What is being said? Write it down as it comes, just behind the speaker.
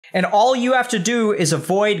And all you have to do is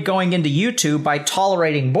avoid going into YouTube by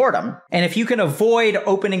tolerating boredom. And if you can avoid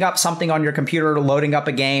opening up something on your computer, loading up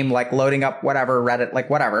a game, like loading up whatever, Reddit, like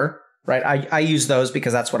whatever, right? I use those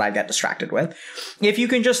because that's what I get distracted with. If you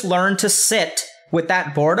can just learn to sit with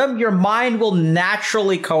that boredom, your mind will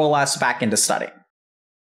naturally coalesce back into studying.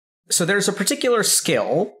 So there's a particular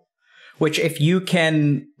skill which if you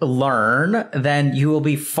can learn, then you will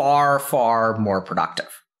be far, far more productive.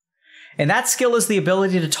 And that skill is the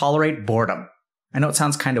ability to tolerate boredom. I know it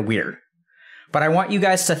sounds kind of weird, but I want you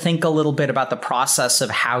guys to think a little bit about the process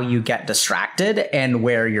of how you get distracted and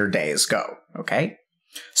where your days go, okay?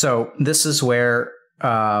 So this is where,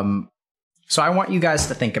 so I want you guys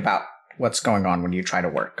to think about what's going on when you try to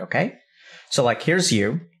work, okay? So like, here's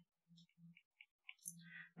you.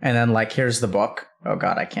 And then like, here's the book. Oh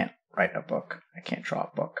God, I can't write a book. I can't draw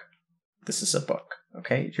a book. This is a book,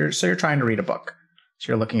 okay? So you're trying to read a book.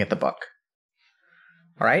 So you're looking at the book.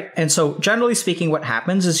 All right. And so generally speaking, what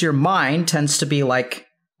happens is your mind tends to be like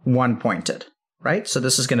one-pointed, right? So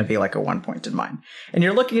this is going to be like a one-pointed mind. And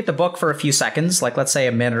you're looking at the book for a few seconds, like let's say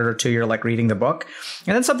a minute or two, you're like reading the book.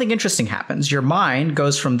 And then something interesting happens. Your mind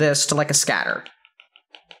goes from this to like a scattered.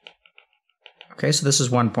 Okay, so this is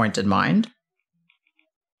one-pointed mind.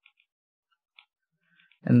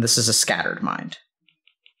 And this is a scattered mind.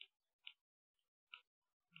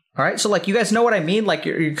 All right, so like you guys know what I mean? Like,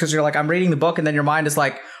 because you're like, I'm reading the book, and then your mind is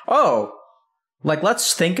like, oh, like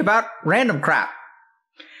let's think about random crap.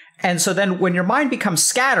 And so then when your mind becomes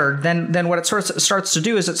scattered, then what it starts to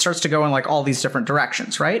do is it starts to go in like all these different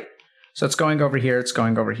directions, right? So it's going over here, it's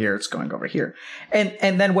going over here, it's going over here.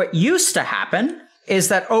 And then what used to happen is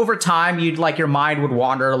that over time, you'd like your mind would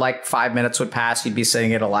wander, like 5 minutes would pass, you'd be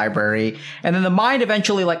sitting at a library, and then the mind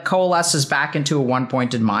eventually like coalesces back into a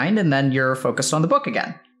one-pointed mind, and then you're focused on the book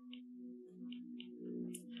again.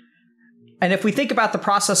 And if we think about the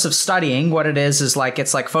process of studying, what it is like,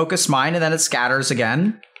 it's like focused mind, and then it scatters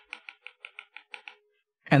again.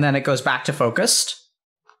 And then it goes back to focused.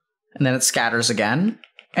 And then it scatters again.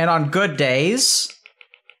 And on good days,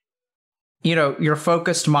 you know, your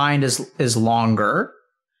focused mind is longer.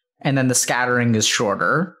 And then the scattering is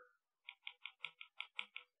shorter.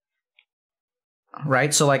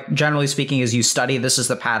 Right? So like generally speaking, as you study, this is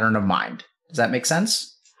the pattern of mind. Does that make sense?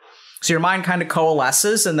 So your mind kind of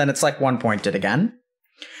coalesces, and then it's like one-pointed again.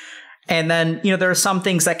 And then, you know, there are some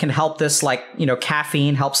things that can help this, like, you know,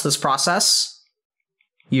 caffeine helps this process,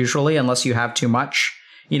 usually, unless you have too much.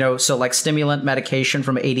 You know, so like stimulant medication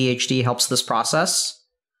from ADHD helps this process.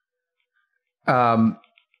 And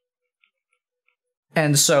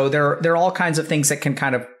so there are all kinds of things that can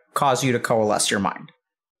kind of cause you to coalesce your mind.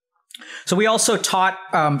 So we also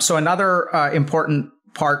taught, so another important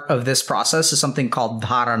part of this process is something called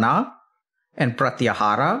dharana and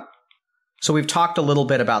pratyahara. So we've talked a little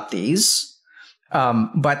bit about these,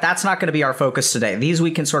 but that's not going to be our focus today. These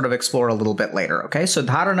we can sort of explore a little bit later, okay? So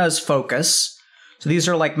dharana is focus. So these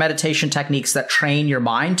are like meditation techniques that train your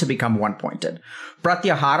mind to become one-pointed.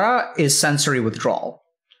 Pratyahara is sensory withdrawal.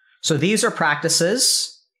 So these are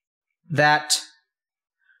practices that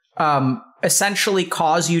essentially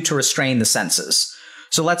cause you to restrain the senses.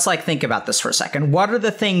 So let's like think about this for a second. What are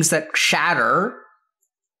the things that shatter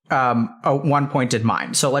a one-pointed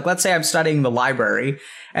mind? So like, let's say I'm studying the library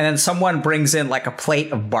and then someone brings in like a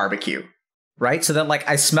plate of barbecue, right? So then like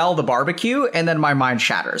I smell the barbecue and then my mind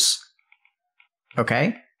shatters.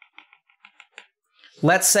 Okay.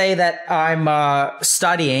 Let's say that I'm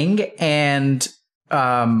studying and,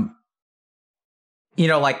 you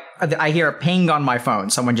know, like I hear a ping on my phone.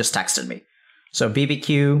 Someone just texted me. So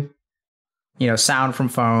BBQ, you know, sound from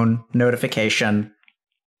phone, notification,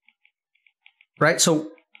 right?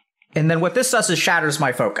 So, and then what this does is shatters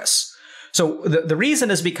my focus. So the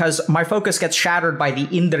reason is because my focus gets shattered by the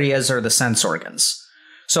indriyas, or the sense organs.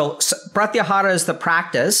 So pratyahara is the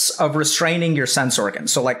practice of restraining your sense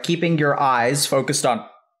organs. So like keeping your eyes focused on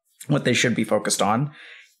what they should be focused on,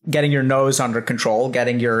 getting your nose under control,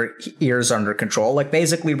 getting your ears under control, like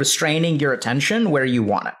basically restraining your attention where you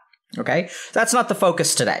want it. Okay. That's not the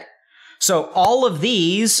focus today. So all of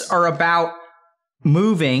these are about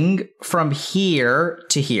moving from here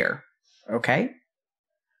to here, okay?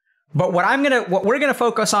 But what we're gonna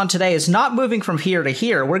focus on today is not moving from here to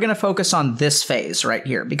here. We're gonna focus on this phase right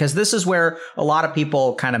here, because this is where a lot of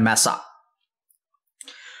people kind of mess up.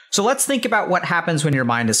 So let's think about what happens when your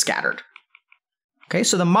mind is scattered. Okay,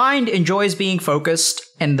 so the mind enjoys being focused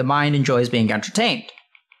and the mind enjoys being entertained.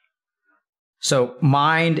 So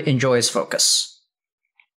mind enjoys focus.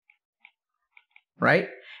 Right?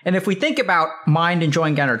 And if we think about mind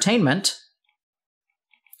enjoying entertainment,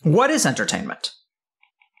 what is entertainment?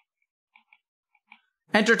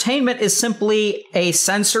 entertainment is simply a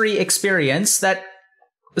sensory experience that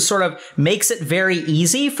sort of makes it very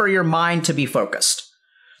easy for your mind to be focused.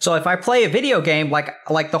 So if I play a video game,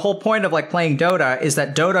 like the whole point of like playing Dota is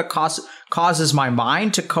that Dota causes my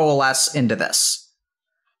mind to coalesce into this,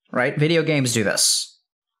 right? Video games do this.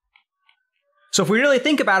 So if we really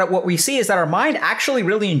think about it, what we see is that our mind actually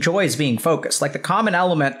really enjoys being focused. Like the common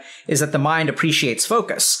element is that the mind appreciates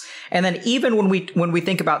focus. And then even when we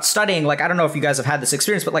think about studying, like I don't know if you guys have had this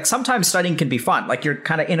experience, but like sometimes studying can be fun. Like you're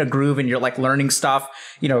kind of in a groove and you're like learning stuff,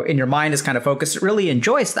 you know, and your mind is kind of focused. It really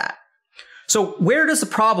enjoys that. So where does the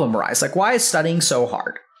problem arise? Like why is studying so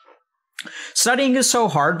hard? Studying is so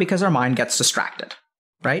hard because our mind gets distracted,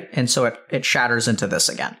 right? And so it shatters into this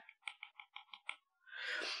again.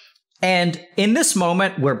 And in this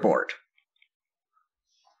moment, we're bored,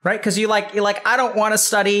 right? Because you're like, I don't want to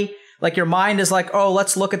study. Like your mind is like, oh,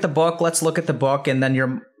 let's look at the book. Let's look at the book. And then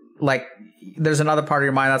you're like, there's another part of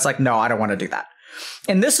your mind that's like, no, I don't want to do that.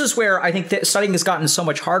 And this is where I think that studying has gotten so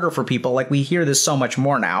much harder for people. Like we hear this so much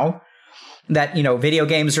more now that, you know, video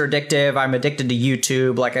games are addictive. I'm addicted to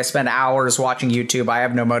YouTube. Like I spend hours watching YouTube. I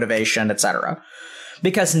have no motivation, etc.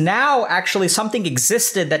 Because now actually something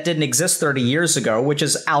existed that didn't exist 30 years ago, which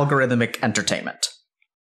is algorithmic entertainment.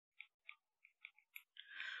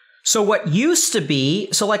 So what used to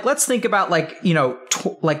be, so like let's think about like, you know,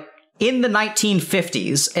 like in the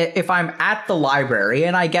 1950s, if I'm at the library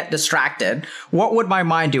and I get distracted, what would my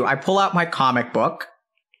mind do? I pull out my comic book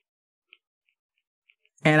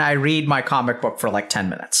and I read my comic book for like 10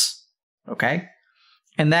 minutes. Okay?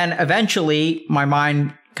 And then eventually my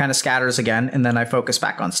mind kind of scatters again, and then I focus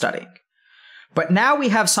back on studying. But now we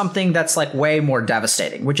have something that's like way more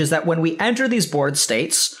devastating, which is that when we enter these bored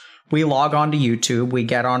states, we log on to YouTube, we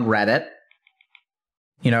get on Reddit,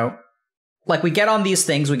 you know, like we get on these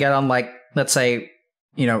things, we get on like, let's say,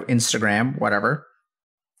 you know, Instagram, whatever,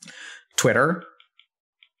 Twitter.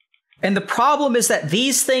 And the problem is that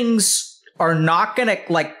these things are not going to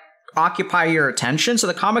like occupy your attention. So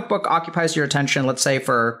the comic book occupies your attention, let's say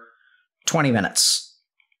for 20 minutes.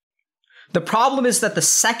 The problem is that the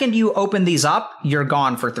second you open these up, you're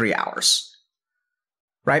gone for 3 hours,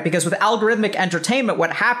 right? Because with algorithmic entertainment,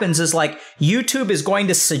 what happens is like YouTube is going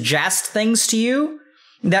to suggest things to you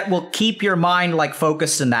that will keep your mind like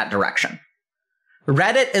focused in that direction.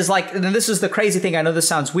 Reddit is like, and this is the crazy thing. I know this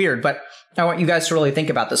sounds weird, but I want you guys to really think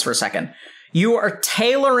about this for a second. You are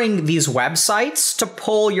tailoring these websites to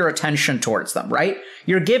pull your attention towards them, right?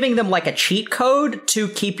 You're giving them like a cheat code to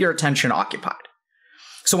keep your attention occupied.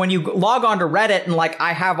 So when you log on to Reddit and like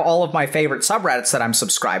I have all of my favorite subreddits that I'm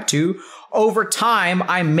subscribed to, over time,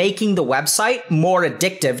 I'm making the website more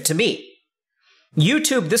addictive to me.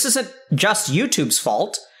 YouTube, this isn't just YouTube's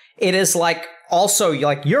fault. It is like also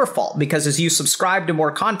like your fault because as you subscribe to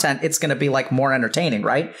more content, it's going to be like more entertaining,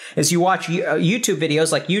 right? As you watch YouTube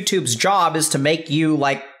videos, like YouTube's job is to make you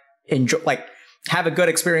like enjoy, like have a good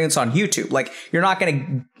experience on YouTube. Like you're not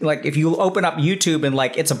going to like if you open up YouTube and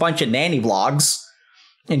like it's a bunch of nanny vlogs,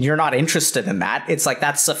 and you're not interested in that, it's like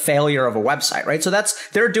that's a failure of a website, right? So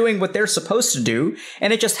they're doing what they're supposed to do.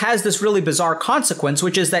 And it just has this really bizarre consequence,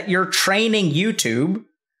 which is that you're training YouTube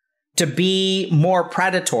to be more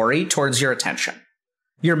predatory towards your attention.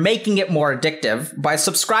 You're making it more addictive by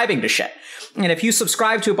subscribing to shit. And if you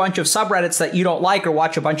subscribe to a bunch of subreddits that you don't like or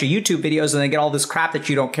watch a bunch of YouTube videos and then get all this crap that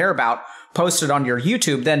you don't care about posted on your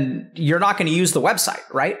YouTube, then you're not going to use the website,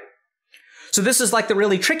 right? So this is like the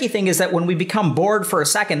really tricky thing is that when we become bored for a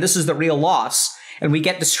second, this is the real loss, and we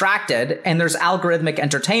get distracted and there's algorithmic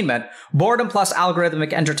entertainment. Boredom plus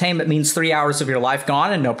algorithmic entertainment means 3 hours of your life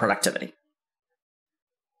gone and no productivity.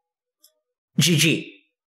 GG.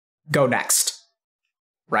 Go next.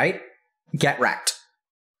 Right? Get wrecked.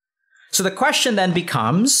 So the question then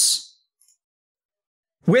becomes,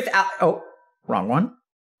 oh, wrong one.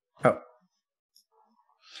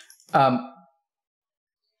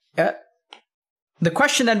 The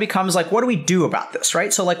question then becomes like, what do we do about this,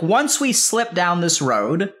 right? So like once we slip down this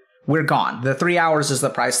road, we're gone. The 3 hours is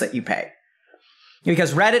the price that you pay.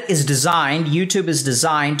 Because Reddit is designed, YouTube is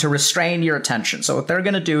designed to restrain your attention. So what they're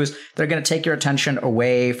going to do is they're going to take your attention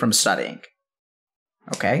away from studying.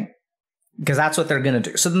 Okay? Because that's what they're going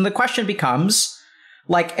to do. So then the question becomes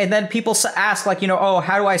like, and then people ask like, you know, oh,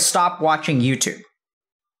 how do I stop watching YouTube?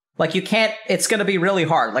 Like you can't, it's going to be really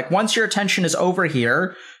hard. Like once your attention is over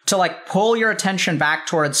here, to like pull your attention back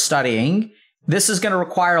towards studying, this is going to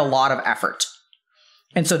require a lot of effort.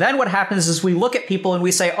 And so then what happens is we look at people and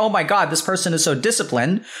we say, oh my God, this person is so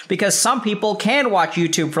disciplined, because some people can watch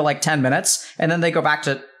YouTube for like 10 minutes and then they go back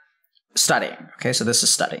to studying. Okay, so this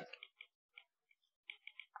is studying.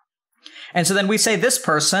 And so then we say this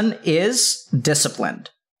person is disciplined.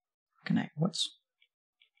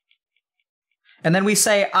 And then we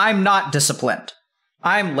say, I'm not disciplined.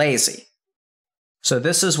 I'm lazy. So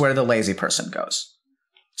this is where the lazy person goes.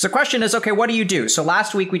 So the question is, okay, what do you do? So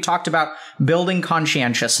last week we talked about building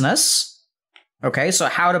conscientiousness. Okay, so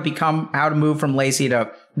how to move from lazy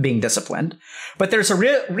to being disciplined. But there's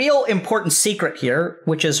a real important secret here,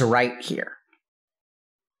 which is right here.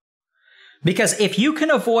 Because if you can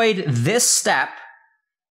avoid this step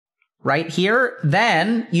right here,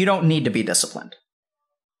 then you don't need to be disciplined.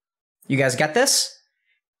 You guys get this?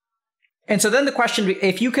 And so then the question,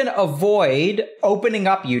 if you can avoid opening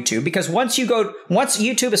up YouTube, because once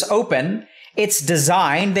YouTube is open, it's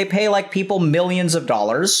designed, they pay like people millions of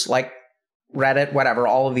dollars, like Reddit, whatever,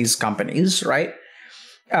 all of these companies, right?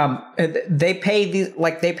 They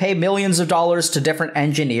pay millions of dollars to different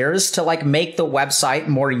engineers to like make the website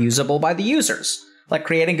more usable by the users, like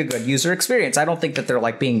creating a good user experience. I don't think that they're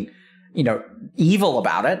like being, evil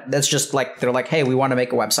about it. That's just like, they're like, hey, we want to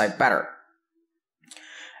make a website better.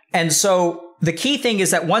 And so the key thing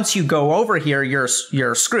is that once you go over here, you're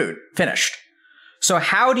screwed, finished. So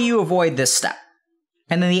how do you avoid this step?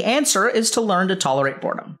 And then the answer is to learn to tolerate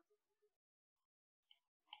boredom.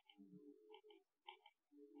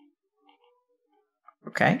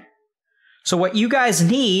 Okay? So what you guys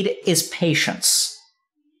need is patience.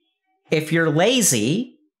 If you're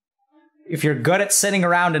lazy, if you're good at sitting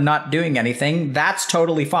around and not doing anything, that's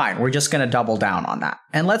totally fine. We're just going to double down on that.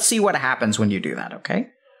 And let's see what happens when you do that, okay?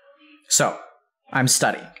 So, I'm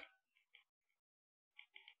studying.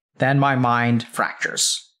 Then my mind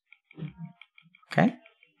fractures. Okay?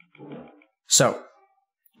 So,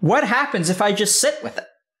 what happens if I just sit with it?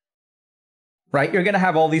 Right? You're going to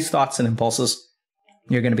have all these thoughts and impulses.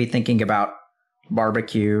 You're going to be thinking about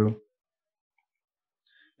barbecue.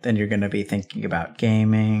 Then you're going to be thinking about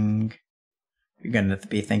gaming. You're going to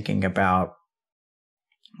be thinking about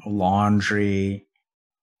laundry.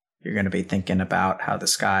 You're going to be thinking about how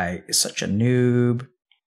this guy is such a noob.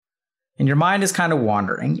 And your mind is kind of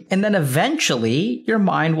wandering. And then eventually, your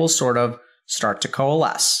mind will sort of start to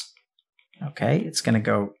coalesce. Okay, it's going to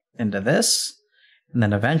go into this. And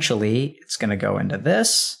then eventually, it's going to go into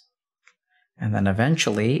this. And then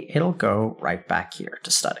eventually, it'll go right back here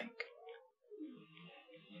to studying.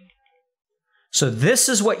 So this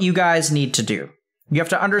is what you guys need to do. You have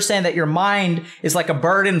to understand that your mind is like a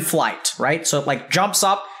bird in flight, right? So it like jumps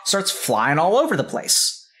up, starts flying all over the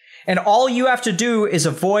place. And all you have to do is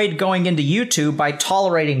avoid going into YouTube by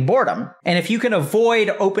tolerating boredom. And if you can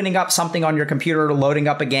avoid opening up something on your computer, loading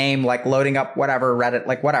up a game, like loading up whatever, Reddit,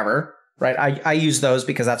 like whatever, right? I use those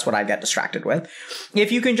because that's what I get distracted with.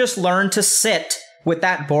 If you can just learn to sit with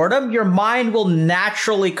that boredom, your mind will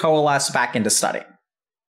naturally coalesce back into studying.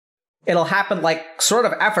 It'll happen like sort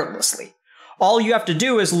of effortlessly. All you have to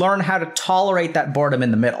do is learn how to tolerate that boredom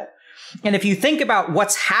in the middle. And if you think about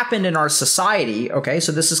what's happened in our society, okay,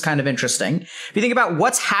 so this is kind of interesting. If you think about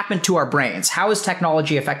what's happened to our brains, how has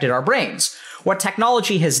technology affected our brains? What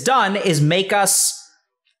technology has done is make us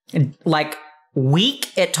like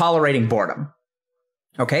weak at tolerating boredom.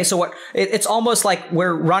 Okay, so it's almost like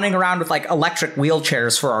we're running around with like electric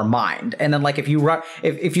wheelchairs for our mind. And then like if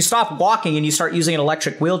you stop walking and you start using an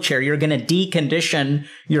electric wheelchair, you're going to decondition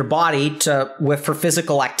your body for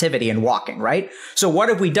physical activity and walking, right? So what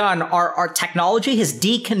have we done? Our technology has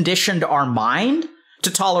deconditioned our mind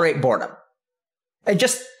to tolerate boredom. And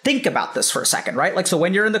just think about this for a second, right? Like, so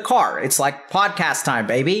when you're in the car, it's like podcast time,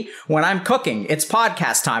 baby. When I'm cooking, it's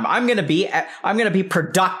podcast time. I'm going to be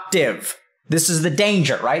productive. This is the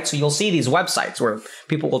danger, right? So you'll see these websites where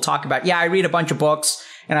people will talk about, yeah, I read a bunch of books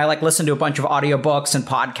and I like listen to a bunch of audiobooks and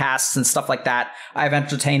podcasts and stuff like that. I have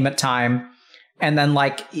entertainment time. And then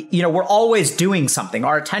like, we're always doing something.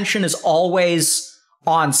 Our attention is always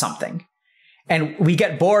on something. And we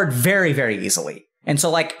get bored very, very easily. And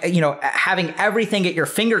so like, having everything at your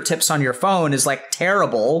fingertips on your phone is like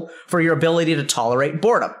terrible for your ability to tolerate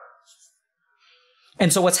boredom.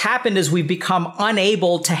 And so what's happened is we've become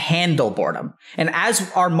unable to handle boredom. And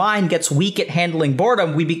as our mind gets weak at handling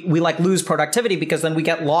boredom, we like lose productivity because then we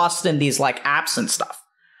get lost in these like apps and stuff.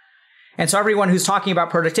 And so everyone who's talking about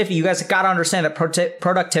productivity, you guys got to understand that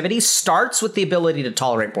productivity starts with the ability to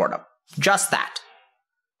tolerate boredom. Just that.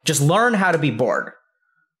 Just learn how to be bored.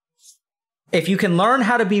 If you can learn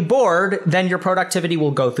how to be bored, then your productivity will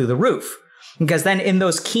go through the roof. Because then in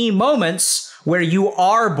those key moments where you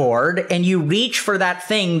are bored and you reach for that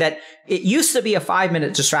thing that it used to be a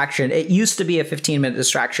 5-minute distraction, it used to be a 15-minute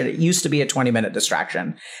distraction, it used to be a 20-minute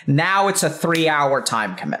distraction. Now it's a 3-hour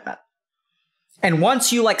time commitment. And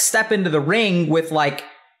once you like step into the ring with like,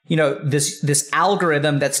 this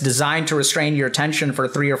algorithm that's designed to restrain your attention for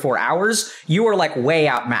 3 or 4 hours, you are like way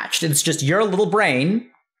outmatched. It's just your little brain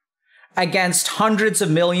against hundreds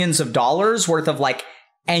of millions of dollars worth of like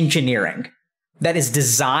engineering that is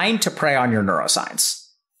designed to prey on your neuroscience.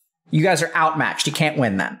 You guys are outmatched. You can't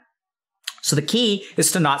win then. So the key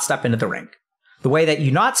is to not step into the ring. The way that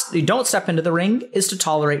you don't step into the ring is to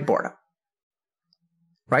tolerate boredom.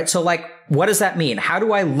 Right? So like, what does that mean? How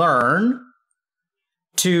do I learn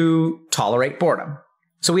to tolerate boredom?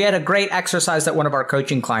 So we had a great exercise that one of our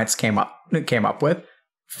coaching clients came up with,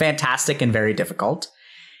 fantastic and very difficult,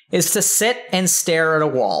 is to sit and stare at a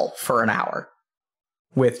wall for an hour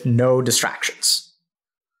with no distractions.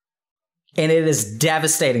 And it is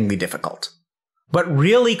devastatingly difficult, but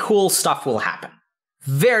really cool stuff will happen.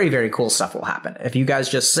 Very, very cool stuff will happen if you guys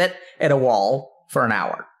just sit at a wall for an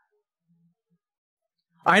hour.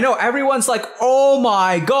 I know everyone's like, oh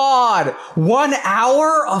my God, 1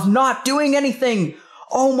 hour of not doing anything.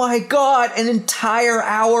 Oh my God, an entire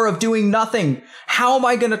hour of doing nothing. How am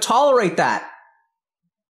I going to tolerate that?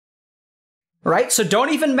 Right? So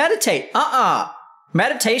don't even meditate.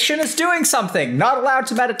 Meditation is doing something. Not allowed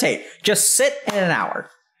to meditate. Just sit in an hour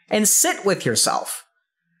and sit with yourself.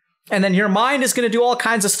 And then your mind is going to do all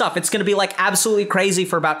kinds of stuff. It's going to be like absolutely crazy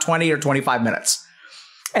for about 20 or 25 minutes.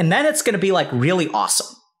 And then it's going to be like really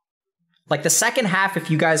awesome. Like the second half, if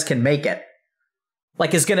you guys can make it,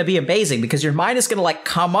 like is going to be amazing because your mind is going to like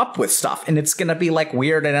come up with stuff and it's going to be like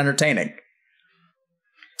weird and entertaining.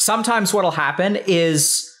 Sometimes what'll happen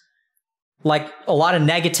is like a lot of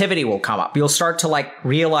negativity will come up. You'll start to like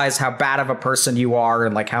realize how bad of a person you are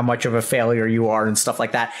and like how much of a failure you are and stuff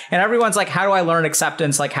like that. And everyone's like, how do I learn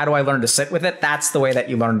acceptance? Like, how do I learn to sit with it? That's the way that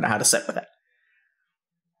you learn how to sit with it.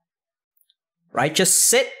 Right? Just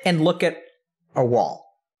sit and look at a wall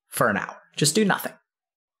for an hour. Just do nothing.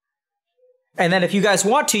 And then if you guys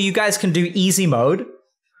want to, you guys can do easy mode.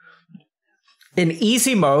 In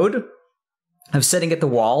easy mode of sitting at the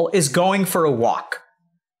wall is going for a walk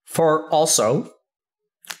for also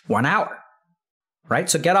 1 hour, right?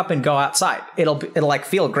 So get up and go outside. It'll like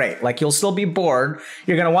feel great. Like you'll still be bored.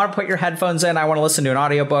 You're going to want to put your headphones in. I want to listen to an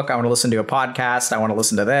audiobook. I want to listen to a podcast. I want to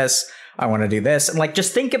listen to this. I want to do this. And like,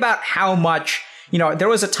 just think about how much, there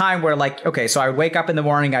was a time where like, okay, so I would wake up in the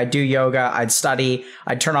morning, I'd do yoga, I'd study,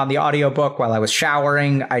 I'd turn on the audiobook while I was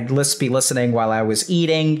showering. I'd be listening while I was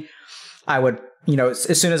eating. I would,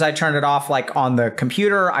 as soon as I turned it off, like on the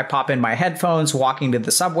computer, I pop in my headphones, walking to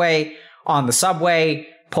the subway. On the subway,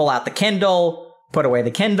 pull out the Kindle, put away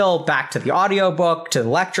the Kindle, back to the audiobook, to the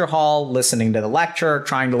lecture hall, listening to the lecture,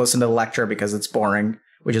 trying to listen to the lecture because it's boring,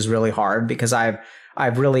 which is really hard because I've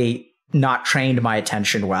really not trained my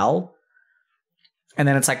attention well. And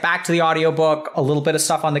then it's like back to the audiobook, a little bit of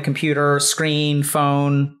stuff on the computer, screen,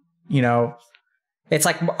 phone, It's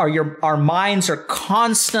like our minds are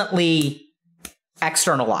constantly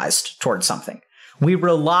externalized towards something. We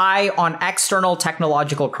rely on external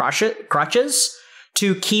technological crutches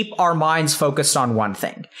to keep our minds focused on one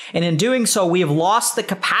thing. And in doing so, we have lost the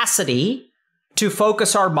capacity to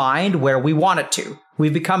focus our mind where we want it to.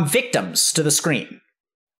 We've become victims to the screen,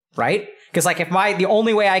 right? Because like the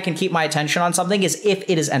only way I can keep my attention on something is if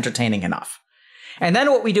it is entertaining enough. And then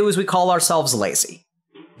what we do is we call ourselves lazy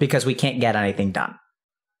because we can't get anything done.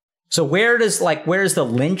 So where's the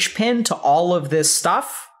linchpin to all of this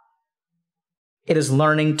stuff? It is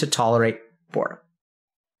learning to tolerate boredom.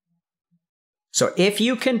 So if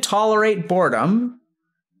you can tolerate boredom,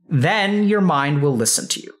 then your mind will listen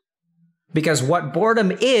to you. Because what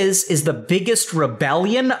boredom is the biggest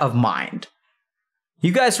rebellion of mind.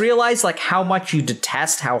 You guys realize like how much you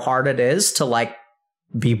detest how hard it is to like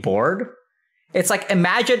be bored? It's like,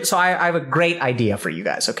 imagine, so I have a great idea for you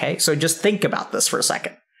guys, okay? So just think about this for a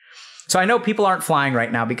second. So I know people aren't flying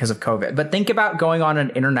right now because of COVID, but think about going on an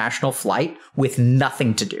international flight with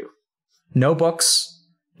nothing to do. No books,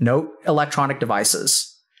 no electronic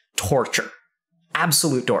devices, torture,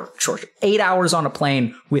 absolute torture. 8 hours on a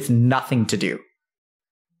plane with nothing to do.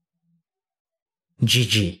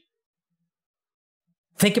 GG.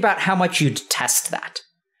 Think about how much you detest that.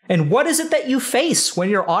 And what is it that you face when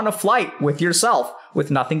you're on a flight with yourself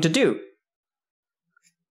with nothing to do?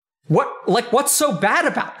 What's so bad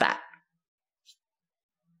about that?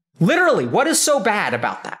 Literally, what is so bad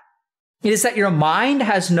about that? It is that your mind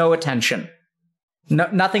has no attention.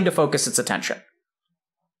 Nothing to focus its attention.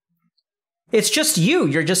 It's just you.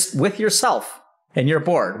 You're just with yourself and you're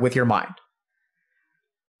bored with your mind.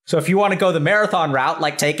 So if you want to go the marathon route,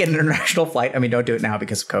 like take an international flight, I mean, don't do it now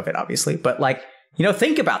because of COVID, obviously, but like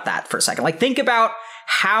Think about that for a second. Like, think about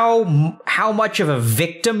how much of a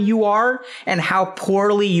victim you are and how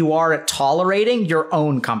poorly you are at tolerating your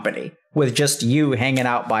own company with just you hanging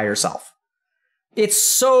out by yourself. It's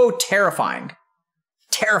so terrifying.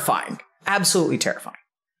 Terrifying. Absolutely terrifying.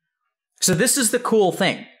 So this is the cool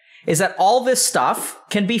thing, is that all this stuff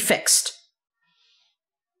can be fixed.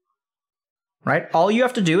 Right? All you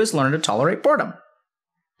have to do is learn to tolerate boredom.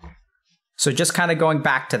 So just kind of going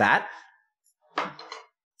back to that.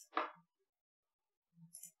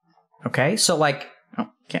 Okay, so like, oh,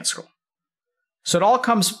 can't scroll. So it all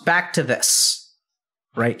comes back to this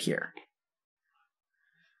right here.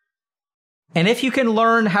 And if you can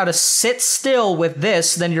learn how to sit still with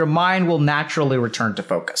this, then your mind will naturally return to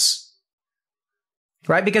focus.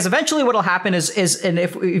 Right? Because eventually what will happen is and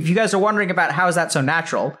if you guys are wondering about how is that so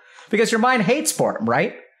natural, because your mind hates boredom,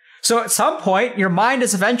 right? So at some point, your mind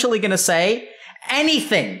is eventually going to say,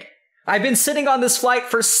 anything. I've been sitting on this flight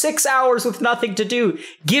for 6 hours with nothing to do.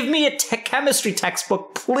 Give me a chemistry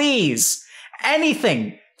textbook, please.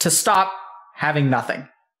 Anything to stop having nothing.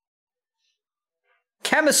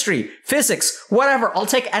 Chemistry, physics, whatever. I'll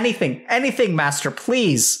take anything. Anything, master,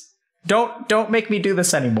 please. Don't make me do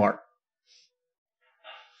this anymore.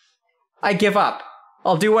 I give up.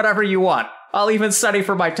 I'll do whatever you want. I'll even study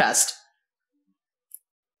for my test.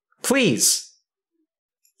 Please.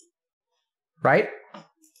 Right?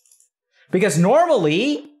 Because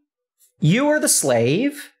normally, you are the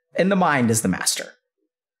slave and the mind is the master.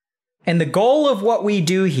 And the goal of what we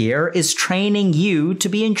do here is training you to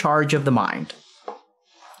be in charge of the mind.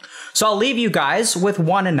 So I'll leave you guys with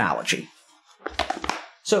one analogy.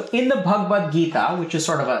 So in the Bhagavad Gita, which is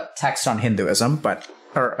sort of a text on Hinduism,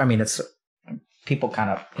 it's people kind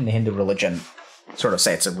of in the Hindu religion sort of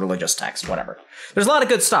say it's a religious text, whatever. There's a lot of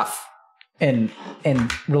good stuff in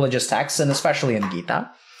religious texts, and especially in Gita.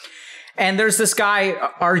 And there's this guy,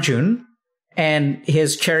 Arjun, and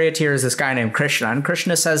his charioteer is this guy named Krishna. And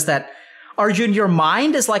Krishna says that, Arjun, your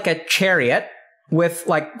mind is like a chariot with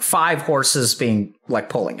like 5 horses being like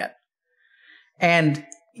pulling it. And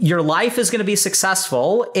your life is going to be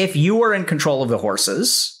successful if you are in control of the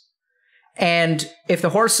horses. And if the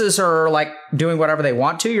horses are like doing whatever they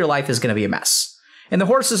want to, your life is going to be a mess. And the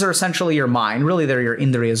horses are essentially your mind. Really, they're your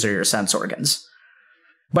indriyas or your sense organs.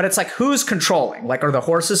 But it's like, who's controlling? Like, are the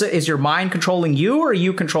horses, is your mind controlling you, or are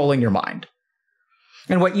you controlling your mind?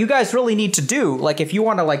 And what you guys really need to do, like if you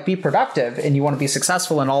want to like be productive and you want to be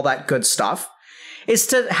successful and all that good stuff, is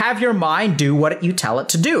to have your mind do what you tell it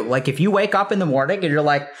to do. Like if you wake up in the morning and you're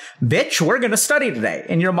like, bitch, we're going to study today.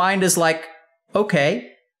 And your mind is like,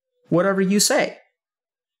 okay, whatever you say.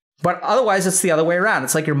 But otherwise, it's the other way around.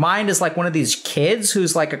 It's like your mind is like one of these kids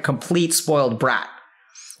who's like a complete spoiled brat.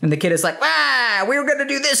 And the kid is like, we were going to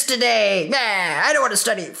do this today. I don't want to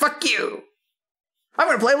study. Fuck you. I'm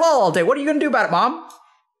going to play LOL all day. What are you going to do about it, Mom?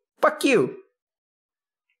 Fuck you.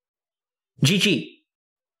 GG.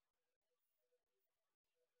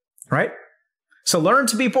 Right? So learn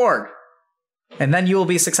to be bored, and then you will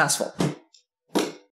be successful.